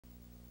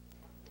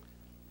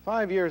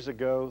5 years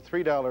ago,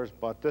 $3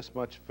 bought this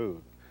much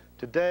food.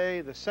 Today,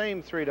 the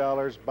same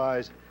 $3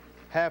 buys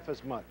half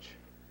as much.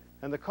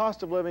 And the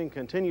cost of living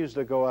continues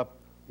to go up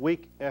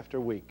week after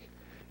week.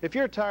 If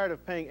you're tired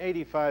of paying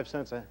 85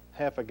 cents a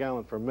half a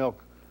gallon for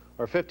milk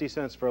or 50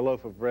 cents for a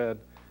loaf of bread,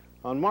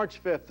 on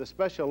March 5th, the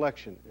special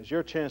election is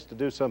your chance to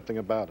do something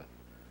about it.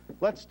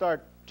 Let's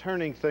start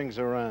turning things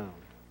around.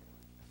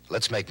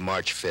 Let's make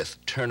March 5th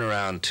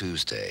Turnaround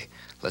Tuesday.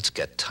 Let's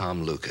get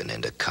Tom Luken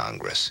into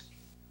Congress.